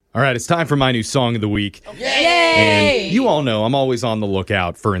All right, it's time for my new song of the week. Yay! And you all know I'm always on the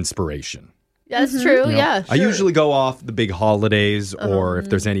lookout for inspiration. That's true, You know, yeah. I usually go off the big holidays or if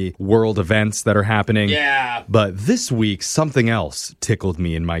there's any world events that are happening. Yeah. But this week, something else tickled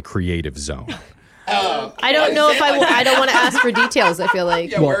me in my creative zone. I don't know if I don't want to ask for details, I feel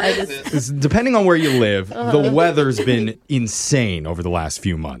like. Yeah, where is this? It's- depending on where you live, the weather's been insane over the last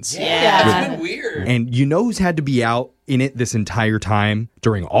few months. Yeah, it's been weird. And you know who's had to be out in it this entire time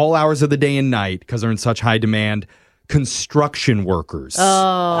during all hours of the day and night because they're in such high demand? Construction workers.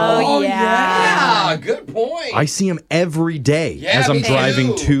 Oh, yeah. Good point. I see them every day Yeah, as I'm me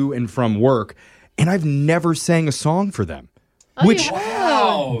driving too. to and from work, and I've never sang a song for them, which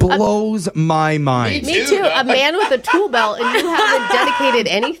Wow. blows my mind. Me Dude, too. A man with a tool belt, and you haven't dedicated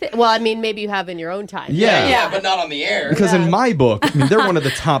anything. Well, I mean, maybe you have in your own time. Yeah. But not on the air. Because in my book, I mean, they're one of the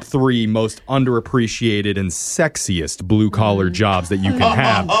top 3 most underappreciated and sexiest blue-collar jobs that you can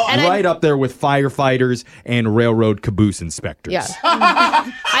have. And Right up there with firefighters and railroad caboose inspectors. Yeah.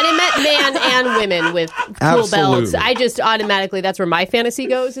 I meant man and women with tool belts. Absolutely. I just automatically, that's where my fantasy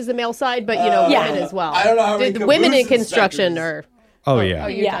goes, is the male side, but women as well. I don't know how many The women in caboose construction inspectors- are. Oh, yeah. Oh,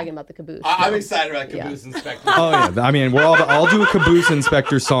 you're talking about the caboose. I'm excited about caboose inspector. Oh, yeah. I mean, I'll do a caboose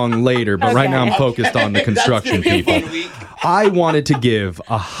inspector song later, but right now I'm focused on the construction That's gonna be a people. fun week. I wanted to give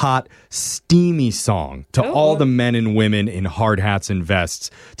a hot, steamy song to all the men and women in hard hats and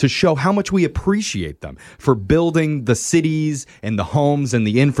vests to show how much we appreciate them for building the cities and the homes and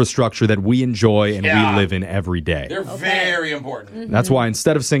the infrastructure that we enjoy and Yeah. we live in every day. They're very important. That's why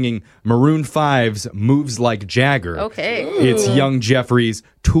instead of singing Maroon 5's Moves Like Jagger, Okay. it's Young Jeffrey's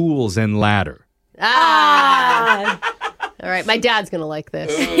Tools and Ladder. All right, my dad's going to like this.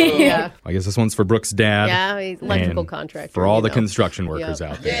 Yeah. I guess this one's for Brooke's dad. Yeah, he's electrical and contractor. For all you the know. construction workers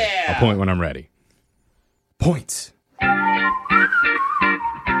Yep. out there. Yeah. I'll point when I'm ready. Point.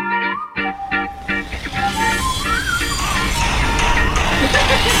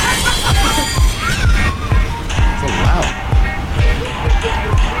 So loud.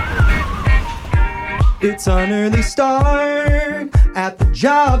 It's an early start at the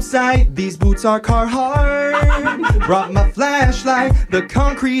job site. These boots are Carhartt. Brought my flashlight. The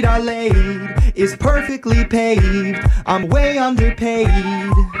concrete I laid is perfectly paved. I'm way underpaid.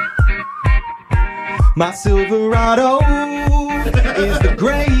 My Silverado is the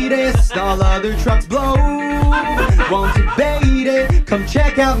greatest. All other trucks blow. Won't debate it. Come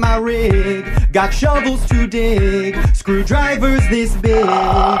check out my rig. Got shovels to dig. Screwdrivers this big.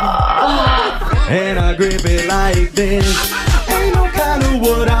 And I grip it like this. Ain't no kind of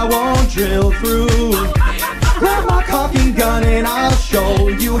wood I won't drill through. Grab my caulking gun and I'll show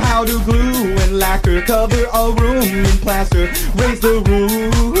you how to glue and lacquer. Cover a room in plaster. Raise the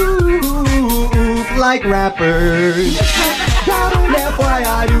roof like rappers. Got an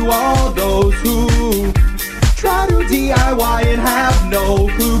FYI to all those who try to DIY and have no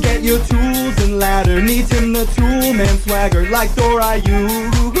clue. Get your tools and ladder. Needs him the tool man swagger like Thor. I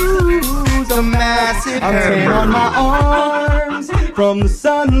use a massive I'm tan on my arms from the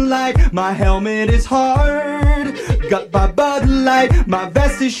sunlight. My helmet is hard. Got by Bud Light. My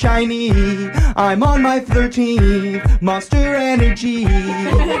vest is shiny. I'm on my 13th Monster Energy.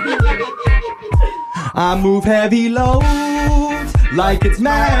 I move heavy loads like it's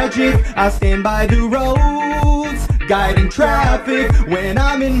magic. I stand by the roads, guiding traffic when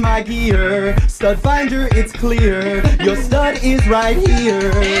I'm in my gear. Stud finder, it's clear. Your stud is right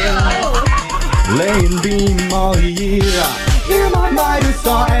here. Laying beam all year. Hear my miter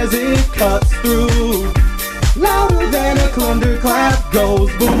saw as it cuts through. Louder than a thunderclap goes.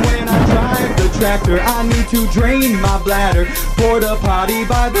 But when I drive the tractor, I need to drain my bladder. Porta potty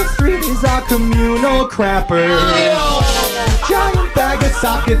by the street is our communal crapper. Giant bag of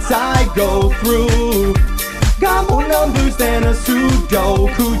sockets I go through. Got more numbers than a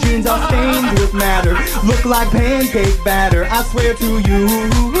Sudoku. Jeans are stained with matter. Look like pancake batter. I swear to you,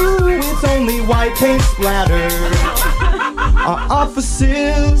 it's only white paint splatter. Our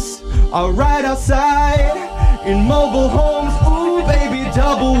offices are right outside. In mobile homes, ooh baby,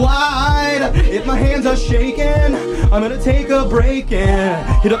 double wide. If my hands are shaking, I'm gonna take a break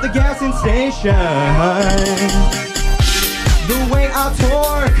and hit up the gassing station. The way I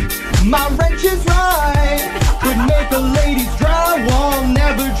torque, my wrench is right. Could make a lady's drywall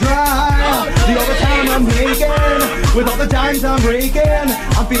never dry. The overtime I'm making, with all the dimes I'm breaking,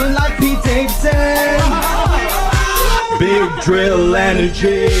 I'm feeling like Pete Davidson. Big drill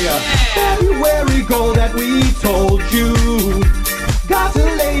energy. February goal that we told you. Got the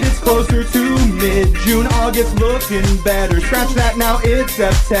latest closer to mid-June. August looking better. Scratch that, now it's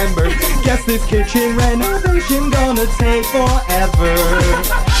September. Guess this kitchen renovation gonna take forever.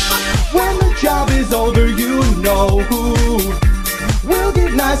 road. We'll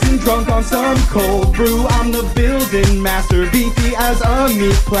get nice and drunk on some cold brew. I'm the building master, beefy as a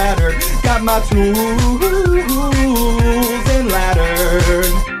meat platter. Got my tools and ladder.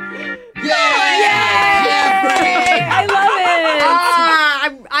 I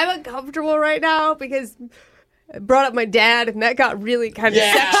love it. I'm uncomfortable right now because I brought up my dad, and that got really kind of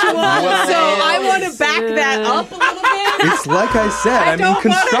sexual. Well, so I want to back that up a little bit. It's like I said. I mean, don't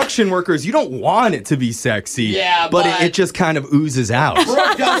wanna- construction workers, you don't want it to be sexy. Yeah, but but- it just kind of oozes out.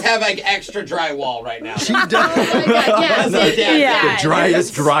 Brooke does have like extra drywall right now. She does. That's my dad. Yeah. The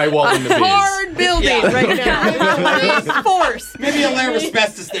driest drywall in the biz. Hard building right now. Big force. Maybe a layer of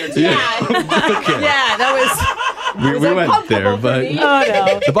asbestos there too. Yeah, that was. We went there, uncomfortable for but me. Oh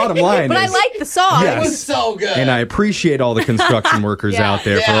no. the bottom line But I is, like the song. Yes. It was so good. and I appreciate all the construction workers Yeah. out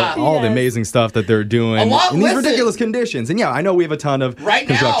there Yeah. for all the Yes. amazing stuff that they're doing in these listen. ridiculous conditions. And yeah, I know we have a ton of Right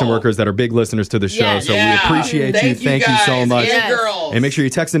construction now. workers that are big listeners to the show, Yes. so Yeah. we appreciate you. Thank you so guys much. And Yes. girls. And make sure you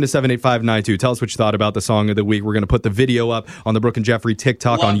text into 78592. Tell us what you thought about the song of the week. We're going to put the video up on the Brooke and Jeffrey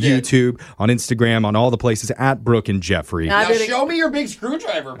TikTok, on Loved it. YouTube, on Instagram, on all the places at Brooke and Jeffrey. I'm Now gonna- show me your big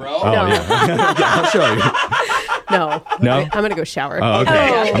screwdriver, bro. Oh, No. yeah. Yeah, I'll show you. No. No? I'm going to go shower. Oh, okay.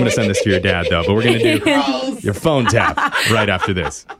 I'm going to send this to your dad, though, but we're going to do Gross. your phone tap right after this.